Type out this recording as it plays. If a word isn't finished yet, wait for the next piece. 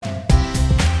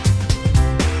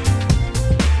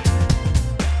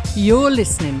You're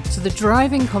listening to the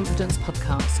Driving Confidence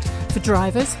podcast for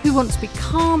drivers who want to be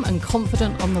calm and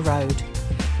confident on the road.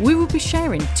 We will be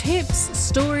sharing tips,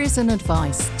 stories and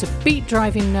advice to beat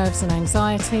driving nerves and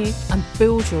anxiety and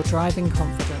build your driving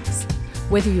confidence.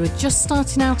 Whether you are just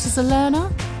starting out as a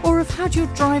learner or have had your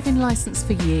driving licence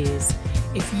for years,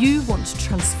 if you want to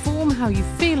transform how you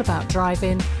feel about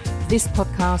driving, this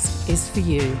podcast is for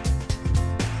you.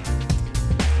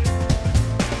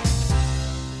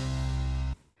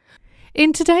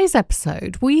 In today's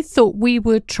episode, we thought we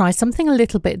would try something a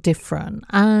little bit different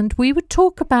and we would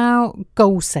talk about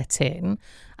goal setting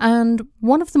and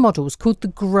one of the models called the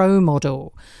GROW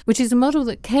model, which is a model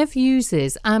that Kev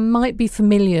uses and might be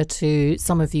familiar to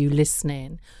some of you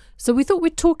listening. So we thought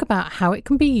we'd talk about how it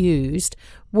can be used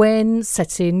when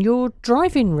setting your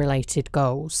driving related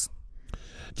goals.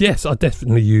 Yes, I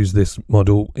definitely use this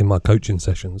model in my coaching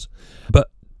sessions. But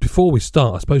before we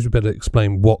start, I suppose we better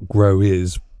explain what GROW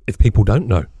is if people don't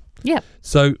know. Yeah.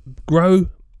 So GROW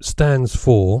stands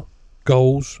for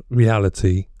goals,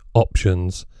 reality,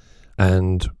 options,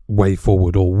 and way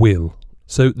forward or will.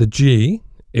 So the G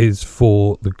is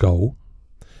for the goal,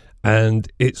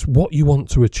 and it's what you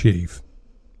want to achieve.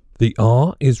 The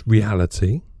R is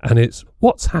reality, and it's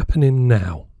what's happening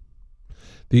now.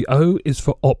 The O is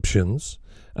for options,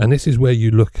 and this is where you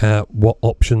look at what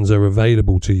options are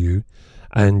available to you,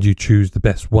 and you choose the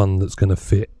best one that's going to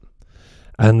fit.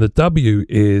 And the W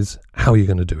is how you're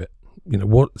going to do it. You know,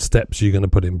 what steps you're going to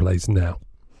put in place now.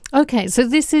 Okay, so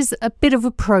this is a bit of a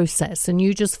process and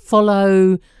you just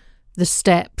follow the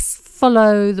steps,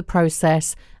 follow the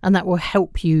process, and that will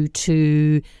help you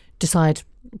to decide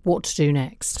what to do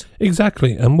next.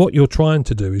 Exactly. And what you're trying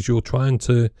to do is you're trying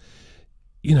to,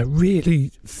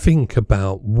 really think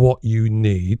about what you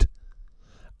need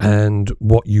and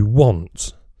what you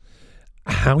want.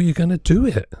 How are you going to do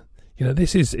it?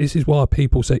 This is why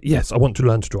people say, yes, I want to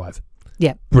learn to drive.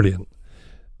 Yeah. Brilliant.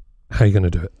 How are you going to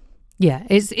do it? Yeah.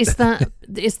 Is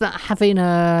that having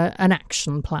an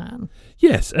action plan?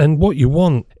 Yes. And what you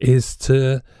want is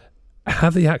to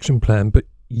have the action plan, but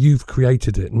you've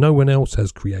created it. No one else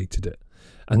has created it.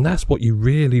 And that's what you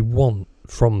really want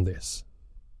from this.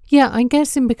 Yeah, I'm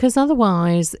guessing because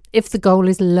otherwise, if the goal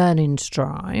is learning to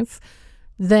drive,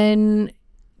 then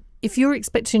if you're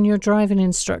expecting your driving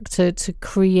instructor to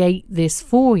create this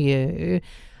for you,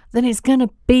 then it's going to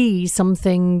be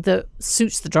something that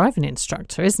suits the driving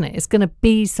instructor, isn't it? It's going to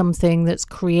be something that's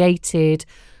created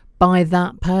by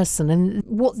that person and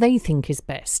what they think is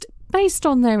best based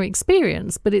on their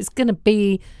experience, but it's going to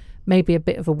be maybe a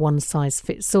bit of a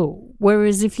one-size-fits-all.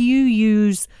 Whereas if you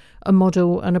use a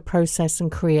model and a process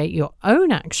and create your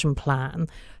own action plan,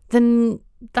 then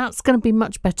that's going to be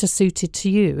much better suited to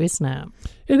you, isn't it?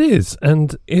 It is.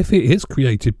 And if it is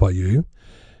created by you,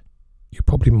 you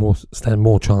probably stand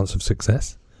more chance of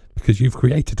success because you've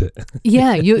created it.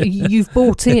 Yeah, you've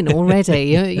bought in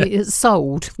already. It's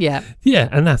sold. Yeah. Yeah,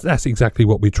 and that's exactly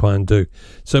what we try and do.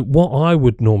 So what I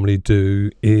would normally do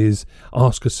is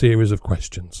ask a series of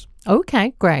questions.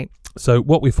 Okay, great. So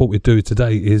what we thought we'd do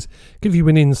today is give you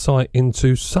an insight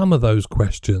into some of those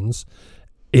questions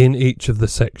in each of the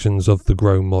sections of the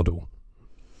GROW model.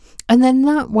 And then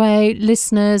that way,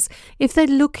 listeners, if they're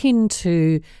looking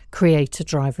to create a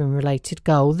driving related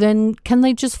goal, then can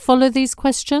they just follow these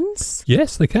questions?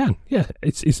 Yes, they can. Yeah,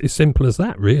 it's as simple as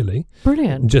that, really.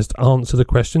 Brilliant. Just answer the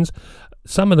questions.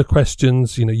 Some of the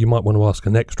questions, you might want to ask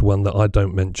an extra one that I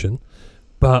don't mention,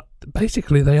 but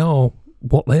basically they are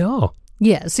what they are.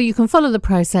 Yeah, so you can follow the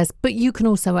process, but you can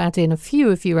also add in a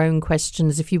few of your own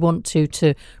questions if you want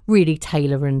to really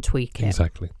tailor and tweak it.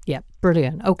 Exactly. Yeah,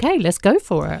 brilliant. Okay, let's go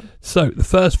for it. So the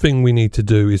first thing we need to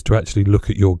do is to actually look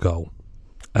at your goal.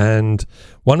 And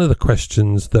one of the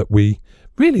questions that we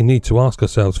really need to ask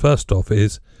ourselves first off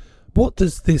is, what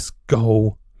does this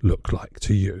goal look like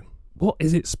to you? What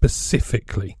is it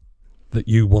specifically that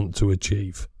you want to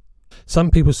achieve? Some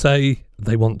people say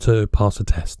they want to pass a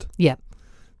test. Yeah.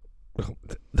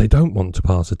 They don't want to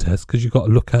pass a test because you've got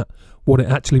to look at what it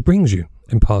actually brings you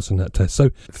in passing that test. So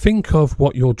think of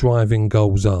what your driving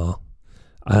goals are,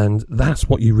 and that's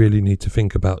what you really need to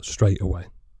think about straight away.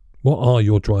 What are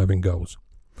your driving goals?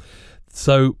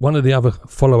 So one of the other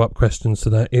follow-up questions to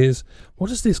that is, what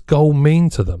does this goal mean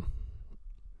to them?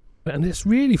 And let's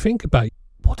really think about,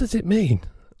 what does it mean?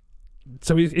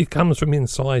 So it comes from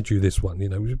inside you, this one,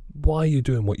 why are you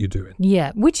doing what you're doing?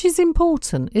 Yeah, which is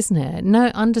important, isn't it? No,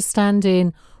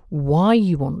 understanding why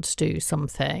you want to do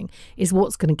something is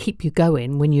what's going to keep you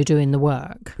going when you're doing the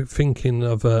work. Thinking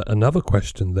of another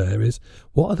question there is,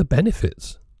 what are the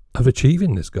benefits of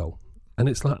achieving this goal? And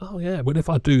it's like, oh yeah, well if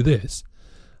I do this,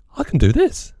 I can do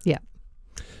this. Yeah.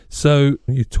 So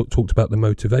you talked about the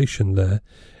motivation there.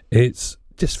 It's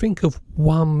just think of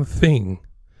one thing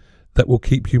that will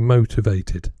keep you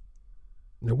motivated.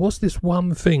 Now, what's this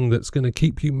one thing that's going to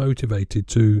keep you motivated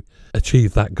to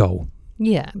achieve that goal?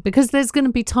 Yeah, because there's going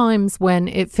to be times when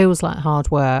it feels like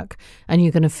hard work and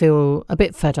you're going to feel a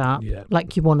bit fed up,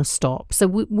 like you want to stop. So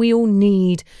we all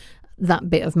need that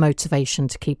bit of motivation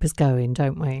to keep us going,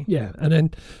 don't we? Yeah, and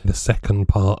then the second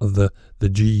part of the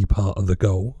G part of the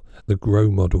goal, the GROW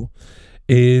model,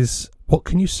 is what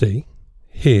can you see,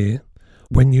 hear,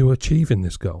 when you're achieving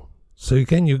this goal? So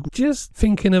again, you're just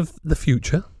thinking of the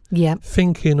future. Yeah.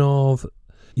 Thinking of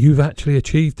you've actually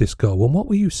achieved this goal, and what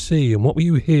will you see and what will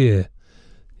you hear?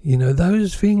 You know,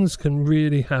 those things can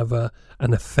really have an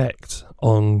effect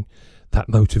on that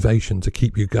motivation to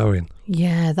keep you going.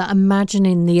 Yeah, that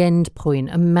imagining the end point,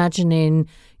 imagining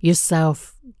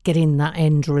yourself getting that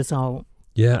end result.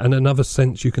 Yeah, and another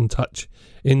sense you can touch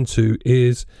into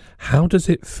is how does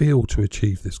it feel to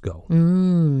achieve this goal?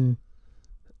 Mm.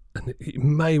 And it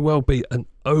may well be an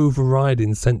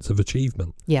overriding sense of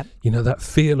achievement. Yeah. You know, that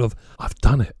feel of, I've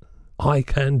done it. I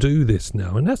can do this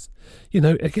now. And that's, you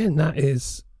know, again, that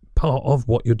is part of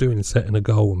what you're doing, setting a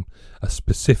goal, a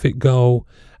specific goal,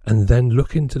 and then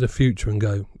look into the future and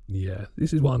go, yeah,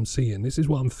 this is what I'm seeing. This is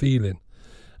what I'm feeling.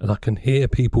 And I can hear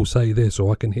people say this,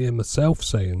 or I can hear myself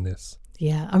saying this.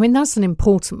 Yeah. I mean, that's an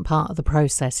important part of the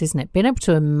process, isn't it? Being able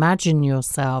to imagine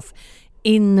yourself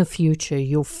in the future,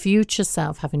 your future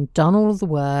self, having done all of the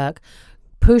work,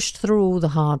 pushed through all the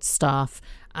hard stuff,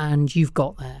 and you've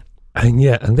got there. And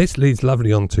yeah, and this leads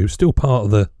lovely on to, still part of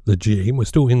the G, and we're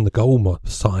still in the goal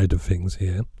side of things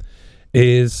here,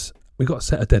 is we've got to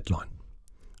set a deadline.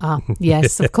 Ah,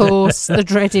 yes, of course, the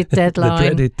dreaded deadline. The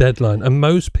dreaded deadline. And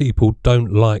most people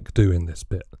don't like doing this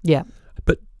bit. Yeah.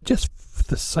 But just for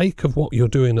the sake of what you're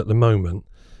doing at the moment,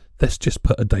 let's just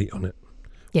put a date on it.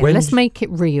 Yeah, let's make it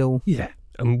real. Yeah.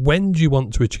 And when do you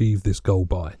want to achieve this goal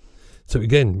by? So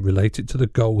again, related to the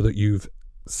goal that you've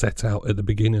set out at the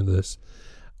beginning of this,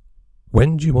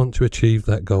 when do you want to achieve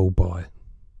that goal by?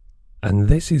 And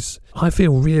this is, I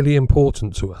feel, really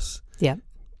important to us. Yeah.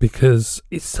 Because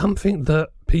it's something that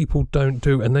people don't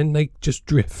do, and then they just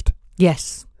drift.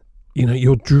 Yes. You know,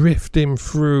 you're drifting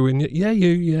through, and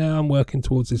I'm working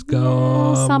towards this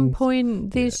goal. Yeah, some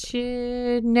point this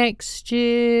year, next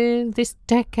year, this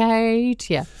decade.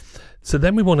 Yeah. So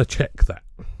then we want to check that.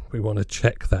 We want to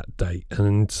check that date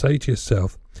and say to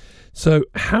yourself, so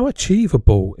how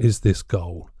achievable is this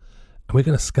goal? And we're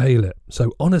going to scale it.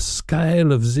 So on a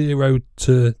scale of 0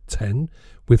 to 10,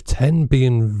 with 10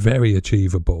 being very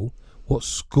achievable, what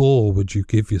score would you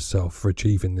give yourself for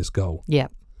achieving this goal? Yeah.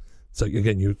 So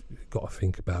again, you've got to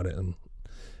think about it, and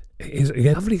it's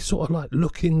again lovely sort of like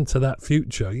look into that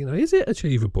future. You know, is it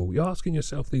achievable? You're asking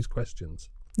yourself these questions.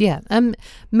 Yeah,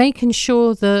 making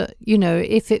sure that, you know,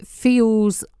 if it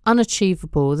feels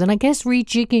unachievable, then I guess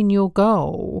rejigging your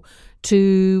goal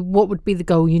to what would be the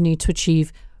goal you need to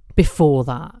achieve before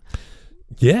that.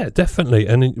 Yeah, definitely.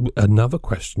 And another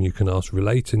question you can ask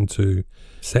relating to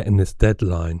setting this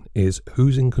deadline is,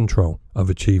 who's in control of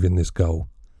achieving this goal?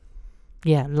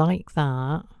 Yeah, like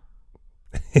that.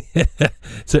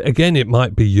 So again, it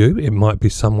might be you, it might be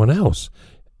someone else.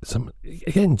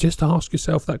 Again, just ask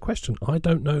yourself that question. I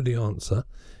don't know the answer.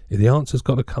 The answer's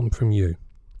got to come from you.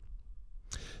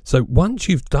 So once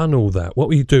you've done all that, what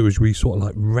we do is we sort of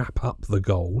like wrap up the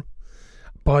goal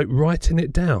by writing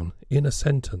it down in a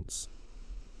sentence.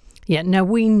 Yeah, now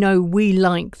we know we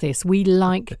like this. We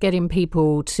like getting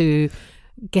people to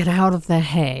get out of their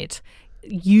head,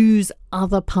 use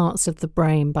other parts of the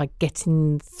brain by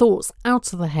getting thoughts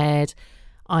out of the head,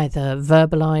 either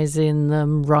verbalizing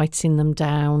them, writing them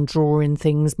down, drawing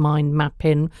things, mind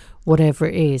mapping, whatever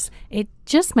it is. It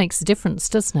just makes a difference,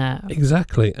 doesn't it?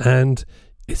 Exactly. And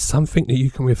it's something that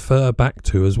you can refer back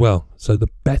to as well. So the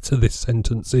better this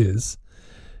sentence is,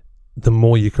 the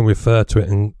more you can refer to it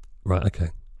and, right,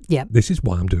 okay. Yeah. This is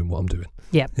why I'm doing what I'm doing.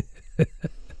 Yeah.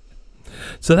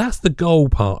 So that's the goal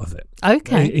part of it.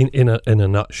 Okay. In a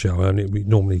nutshell, and we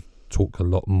normally talk a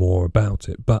lot more about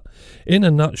it, but in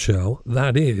a nutshell,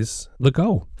 that is the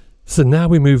goal. So now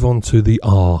we move on to the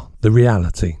R, the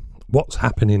reality. What's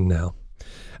happening now?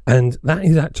 And that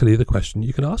is actually the question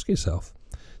you can ask yourself.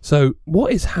 So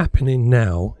what is happening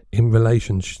now in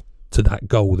relation to that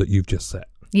goal that you've just set?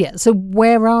 Yeah, so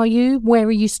where are you? Where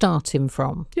are you starting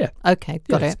from? Yeah. Okay,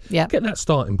 got it. Yeah. Get that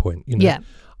starting point. You know, yeah.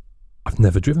 I've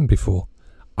never driven before.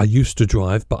 I used to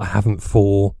drive, but I haven't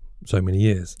for so many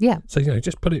years. Yeah. So, you know,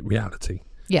 just put it reality.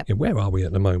 Yeah. Where are we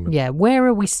at the moment? Yeah, where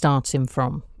are we starting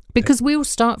from? Because we all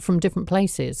start from different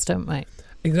places, don't we?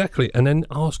 Exactly. And then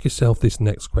ask yourself this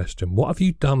next question. What have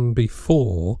you done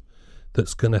before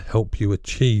that's going to help you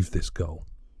achieve this goal?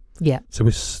 Yeah. So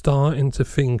we're starting to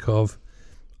think of,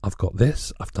 I've got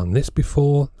this, I've done this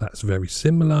before, that's very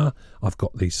similar, I've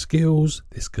got these skills,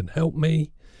 this can help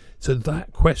me. So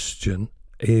that question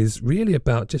is really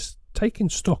about just taking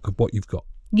stock of what you've got.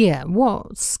 Yeah,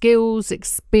 what skills,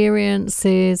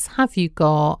 experiences have you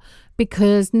got?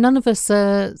 Because none of us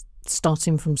are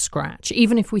starting from scratch,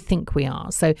 even if we think we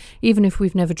are. So even if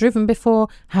we've never driven before,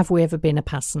 have we ever been a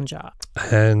passenger?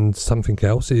 And something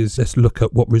else is, let's look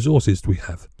at what resources do we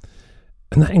have.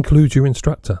 And that includes your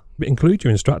instructor. Include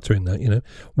your instructor in that, you know.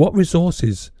 What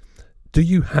resources do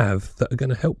you have that are going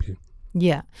to help you?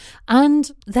 Yeah.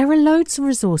 And there are loads of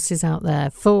resources out there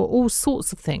for all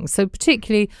sorts of things. So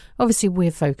particularly, obviously,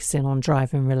 we're focusing on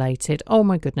driving related. Oh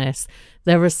my goodness,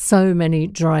 there are so many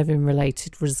driving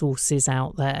related resources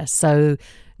out there. So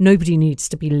nobody needs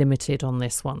to be limited on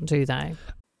this one, do they?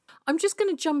 I'm just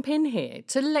going to jump in here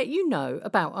to let you know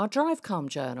about our Drive Calm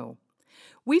journal.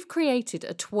 We've created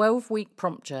a 12-week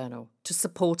prompt journal to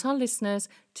support our listeners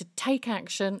to take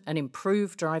action and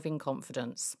improve driving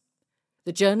confidence.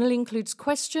 The journal includes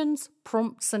questions,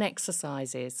 prompts and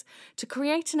exercises to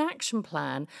create an action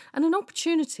plan and an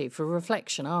opportunity for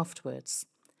reflection afterwards.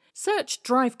 Search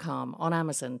Drive Calm on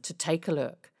Amazon to take a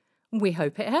look. We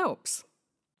hope it helps.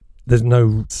 There's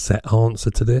no set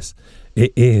answer to this.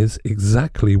 It is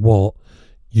exactly what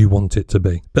you want it to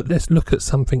be. But let's look at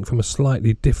something from a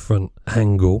slightly different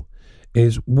angle,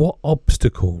 is what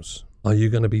obstacles are you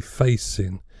going to be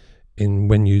facing in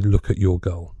when you look at your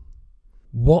goal?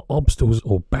 What obstacles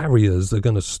or barriers are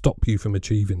going to stop you from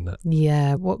achieving that?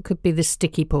 Yeah, what could be the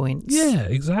sticky points? Yeah,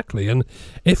 exactly. And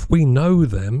if we know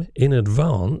them in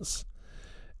advance,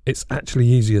 it's actually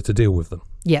easier to deal with them.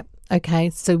 Yep. Okay,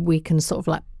 so we can sort of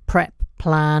like prep,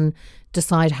 plan,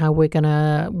 decide how we're going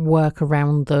to work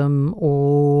around them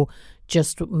or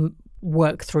just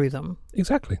work through them.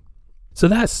 Exactly. So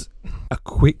that's a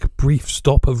quick, brief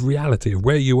stop of reality of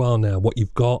where you are now, what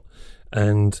you've got,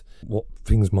 and what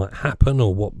things might happen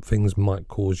or what things might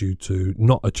cause you to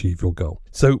not achieve your goal.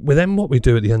 So then what we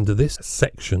do at the end of this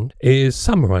section is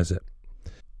summarize it.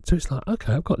 So it's like,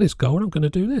 okay, I've got this goal and I'm going to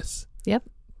do this. Yep.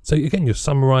 So again, you're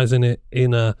summarizing it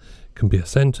can be a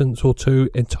sentence or two,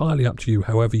 entirely up to you,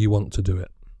 however you want to do it.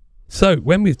 So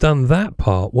when we've done that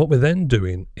part, what we're then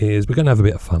doing is we're going to have a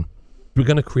bit of fun. We're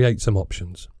going to create some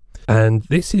options. And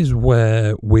this is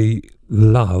where we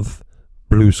love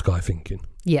blue sky thinking.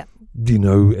 Yeah. You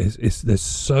know, there's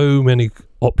so many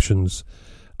options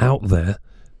out there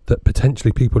that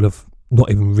potentially people have not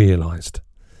even realised.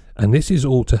 And this is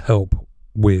all to help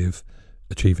with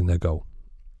achieving their goal.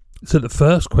 So the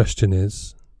first question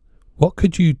is, what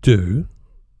could you do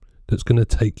that's going to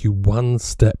take you one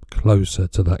step closer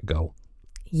to that goal?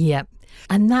 Yep.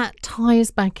 And that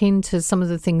ties back into some of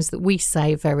the things that we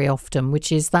say very often,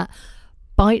 which is that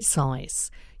bite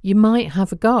size. You might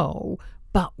have a goal,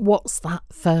 but what's that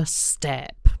first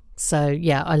step? So,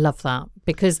 yeah, I love that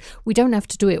because we don't have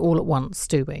to do it all at once,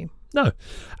 do we? No.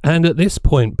 And at this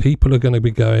point, people are going to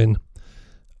be going,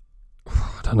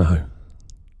 I don't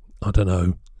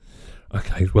know.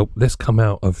 Okay, well, let's come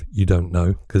out of you don't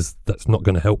know, because that's not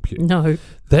going to help you. No.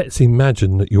 Let's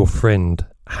imagine that your friend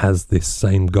has this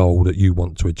same goal that you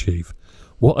want to achieve.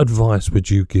 What advice would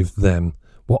you give them?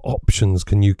 What options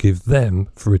can you give them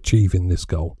for achieving this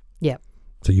goal? Yeah.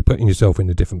 So you're putting yourself in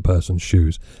a different person's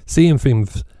shoes, seeing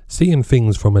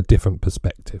things from a different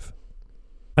perspective.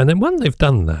 And then when they've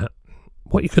done that,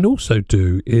 what you can also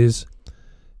do is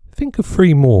think of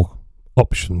 3 more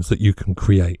options that you can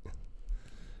create.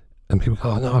 And people go,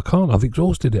 oh, no, I can't. I've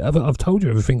exhausted it. I've told you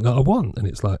everything that I want. And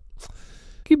it's like,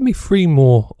 give me 3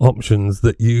 more options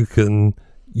that you can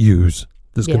use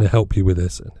that's going to help you with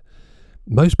this. And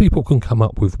most people can come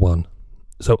up with one.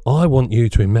 So I want you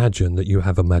to imagine that you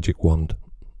have a magic wand.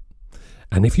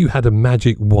 And if you had a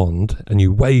magic wand and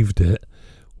you waved it,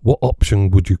 what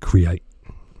option would you create?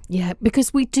 Yeah,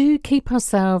 because we do keep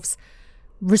ourselves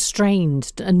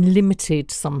restrained and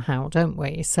limited somehow, don't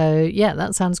we? So yeah,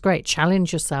 that sounds great.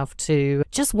 Challenge yourself to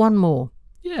just one more.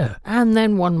 Yeah. And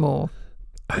then one more.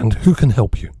 And who can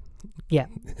help you? Yeah.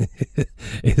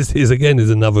 is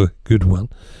another good one.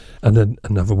 And then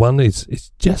another one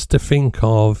is just to think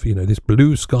of, this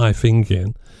blue sky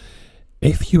thinking.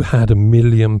 If you had £1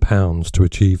 million to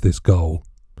achieve this goal,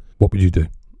 what would you do?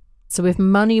 So if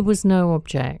money was no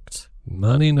object.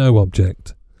 Money, no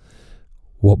object.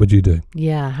 What would you do?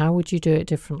 Yeah, how would you do it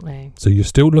differently? So you're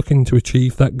still looking to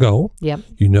achieve that goal. Yep.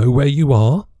 You know where you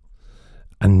are.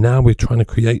 And now we're trying to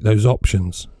create those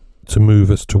options to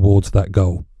move us towards that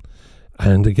goal.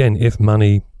 And again, if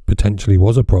money potentially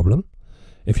was a problem.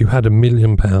 If you had £1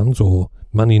 million or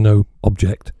money no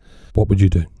object, what would you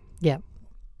do? Yeah.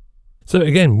 So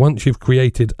again, once you've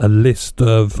created a list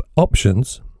of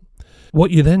options,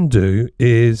 what you then do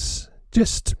is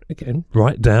just, again,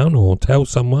 write down or tell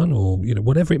someone, or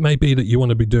whatever it may be that you want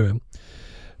to be doing,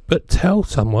 but tell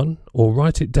someone or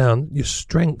write it down your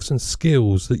strengths and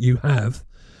skills that you have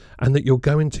and that you're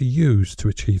going to use to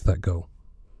achieve that goal.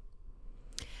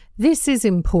 This is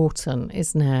important,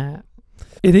 isn't it?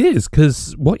 It is,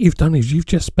 because what you've done is you've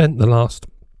just spent the last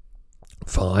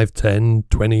 5, 10,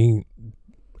 20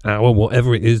 hour,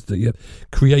 whatever it is that you're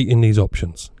creating these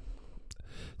options.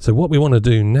 So what we want to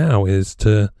do now is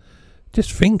to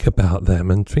just think about them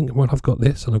and think, well, I've got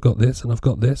this and I've got this and I've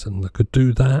got this and I could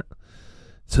do that.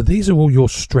 So these are all your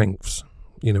strengths,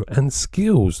 and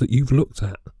skills that you've looked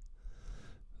at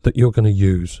that you're going to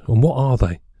use. And what are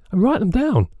they? And write them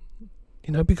down,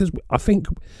 because I think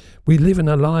we live in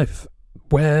a life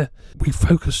where we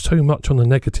focus too much on the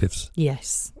negatives.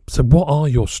 Yes. So what are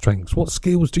your strengths? What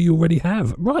skills do you already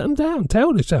have? Write them down.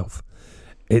 Tell yourself.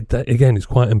 Again, it's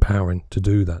quite empowering to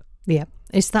do that. Yeah.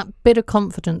 It's that bit of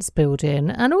confidence building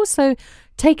and also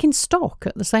taking stock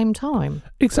at the same time.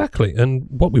 Exactly. And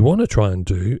what we want to try and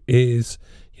do is,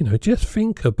 just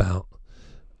think about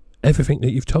everything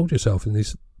that you've told yourself in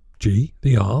this G,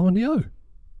 the R and the O.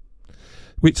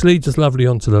 Which leads us lovely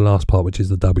on to the last part, which is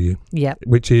the W. Yeah.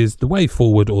 Which is the way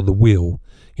forward, or the wheel,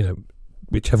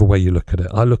 whichever way you look at it.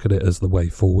 I look at it as the way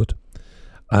forward.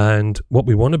 And what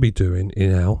we want to be doing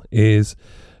now is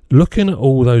looking at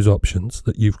all those options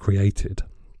that you've created.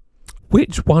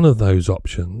 Which one of those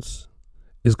options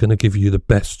is going to give you the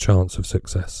best chance of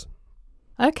success?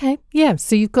 Okay. Yeah.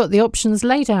 So you've got the options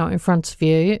laid out in front of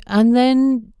you, and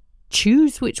then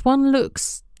choose which one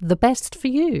looks the best for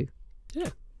you. Yeah.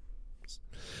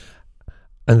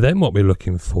 And then what we're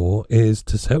looking for is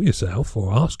to tell yourself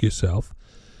or ask yourself,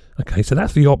 okay, so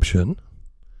that's the option.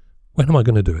 When am I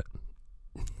going to do it?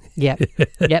 Yeah.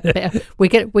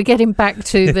 We're getting back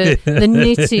to the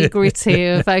nitty gritty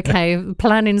of, okay,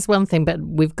 planning's one thing, but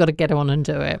we've got to get on and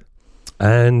do it.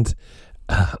 And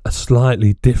a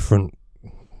slightly different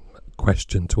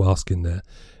question to ask in there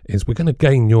is, we're going to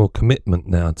gain your commitment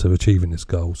now to achieving this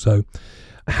goal. So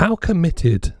how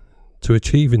committed to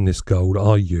achieving this goal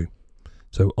are you?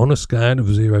 So on a scale of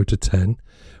 0 to 10,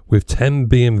 with 10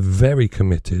 being very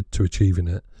committed to achieving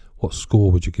it, what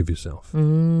score would you give yourself?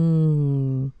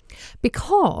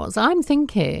 Because I'm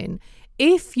thinking,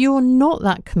 if you're not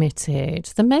that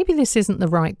committed, then maybe this isn't the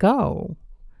right goal.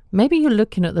 Maybe you're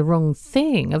looking at the wrong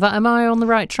thing. Am I on the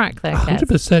right track there, Kev?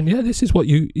 100%. Yeah, this is what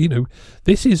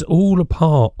this is all a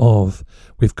part of,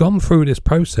 we've gone through this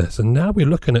process and now we're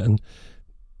looking at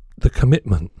the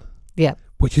commitment. Yeah.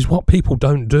 Which is what people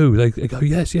don't do. They go,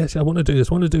 yes, I want to do this,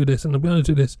 and I want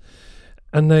to do this.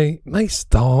 And they may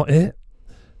start it,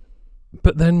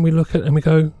 but then we look at it and we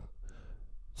go,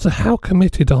 so how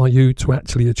committed are you to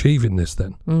actually achieving this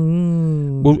then?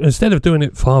 Well, instead of doing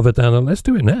it farther down, let's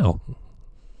do it now.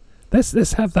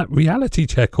 Let's have that reality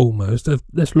check almost.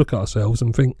 Let's look at ourselves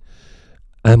and think,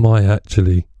 am I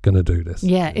actually going to do this?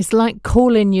 Yeah, it's like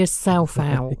calling yourself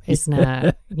out, isn't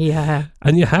it? Yeah.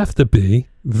 And you have to be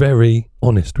very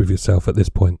honest with yourself at this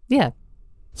point. Yeah.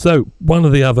 So one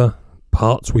of the other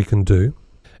parts we can do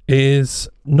is,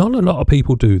 not a lot of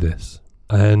people do this.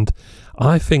 And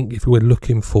I think if we're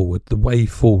looking forward, the way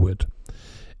forward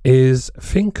is,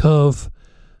 think of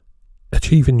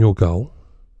achieving your goal.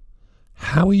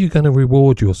 How are you going to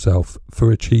reward yourself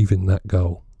for achieving that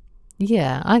goal?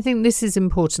 Yeah, I think this is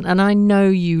important. And I know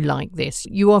you like this.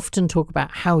 You often talk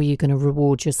about how are you going to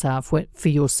reward yourself for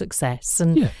your success.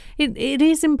 And yeah. it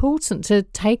is important to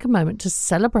take a moment to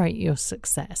celebrate your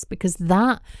success, because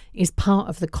that is part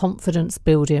of the confidence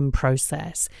building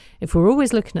process. If we're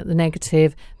always looking at the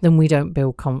negative, then we don't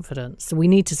build confidence. So we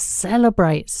need to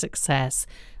celebrate success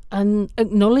and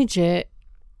acknowledge it,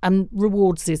 and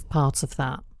rewards is part of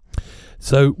that.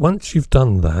 So once you've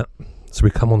done that, so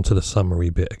we come on to the summary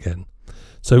bit again.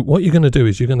 So what you're going to do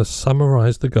is you're going to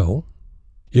summarize the goal.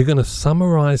 You're going to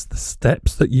summarize the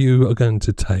steps that you are going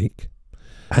to take,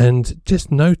 and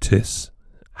just notice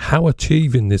how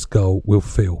achieving this goal will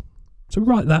feel. So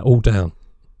write that all down.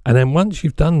 And then once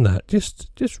you've done that, just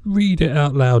read it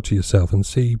out loud to yourself and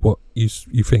see what you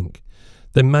think.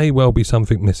 There may well be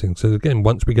something missing. So again,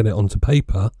 once we get it onto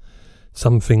paper,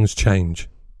 some things change.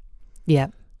 Yeah.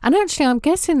 And actually, I'm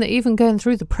guessing that even going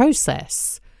through the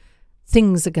process,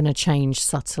 things are going to change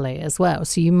subtly as well.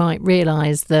 So you might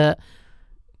realise that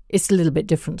it's a little bit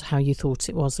different to how you thought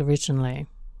it was originally.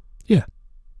 Yeah.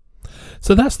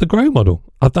 So that's the GROW model.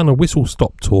 I've done a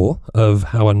whistle-stop tour of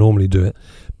how I normally do it,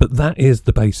 But that is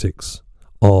the basics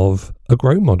of a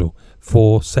GROW model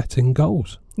for setting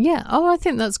goals. Yeah. Oh, I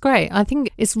think that's great. I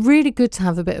think it's really good to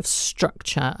have a bit of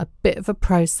structure, a bit of a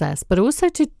process, but also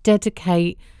to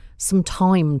dedicate some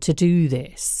time to do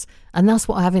this. And that's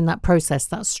what having that process,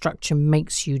 that structure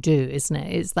makes you do, isn't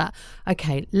it? It's that,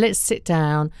 okay, let's sit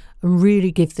down and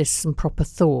really give this some proper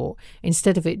thought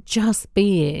instead of it just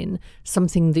being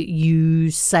something that you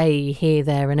say here,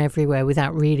 there and everywhere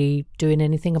without really doing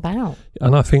anything about.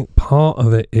 And I think part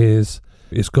of it is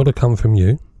it's got to come from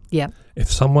you. Yeah. If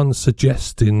someone's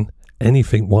suggesting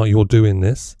anything while you're doing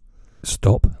this,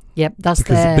 stop. Yep, that's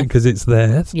because it's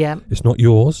theirs. Yeah. It's not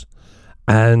yours.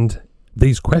 And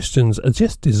these questions are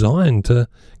just designed to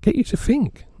get you to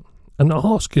think and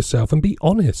ask yourself and be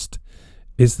honest.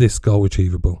 Is this goal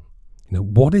achievable?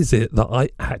 What is it that I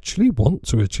actually want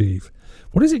to achieve?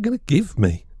 What is it going to give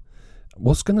me?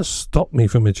 What's going to stop me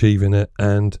from achieving it?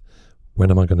 And when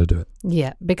am I going to do it?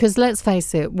 Yeah, because let's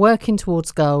face it, working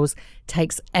towards goals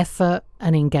takes effort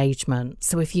and engagement.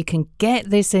 So if you can get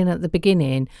this in at the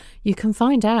beginning, you can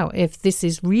find out if this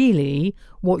is really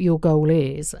what your goal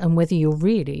is and whether you're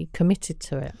really committed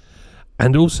to it.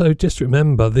 And also just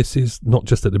remember, this is not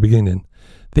just at the beginning.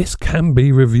 This can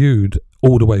be reviewed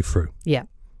all the way through. Yeah.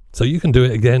 So you can do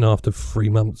it again after 3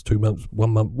 months, 2 months, 1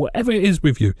 month, whatever it is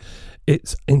with you.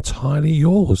 It's entirely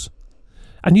yours.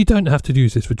 And you don't have to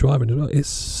use this for driving as well. It's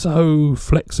so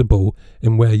flexible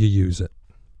in where you use it.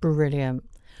 Brilliant.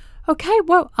 Okay,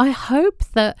 well, I hope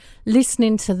that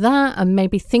listening to that and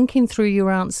maybe thinking through your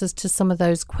answers to some of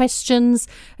those questions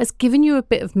has given you a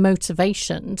bit of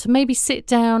motivation to maybe sit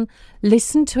down,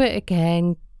 listen to it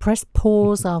again, press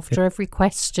pause after every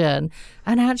question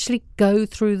and actually go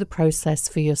through the process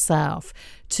for yourself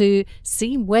to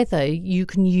see whether you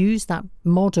can use that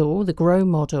model, the GROW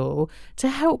model, to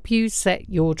help you set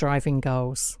your driving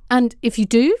goals. And if you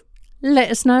do,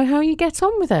 let us know how you get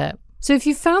on with it. So if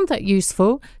you found that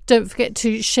useful, don't forget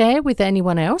to share with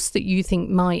anyone else that you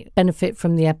think might benefit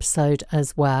from the episode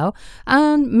as well.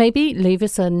 And maybe leave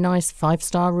us a nice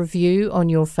 5-star review on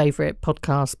your favourite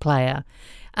podcast player.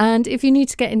 And if you need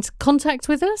to get into contact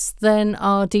with us, then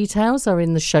our details are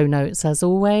in the show notes as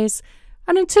always.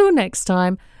 And until next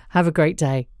time, have a great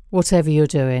day, whatever you're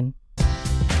doing.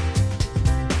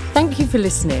 Thank you for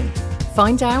listening.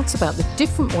 Find out about the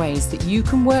different ways that you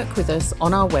can work with us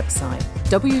on our website,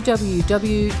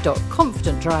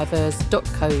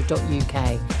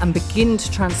 www.confidentdrivers.co.uk, and begin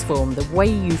to transform the way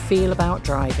you feel about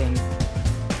driving.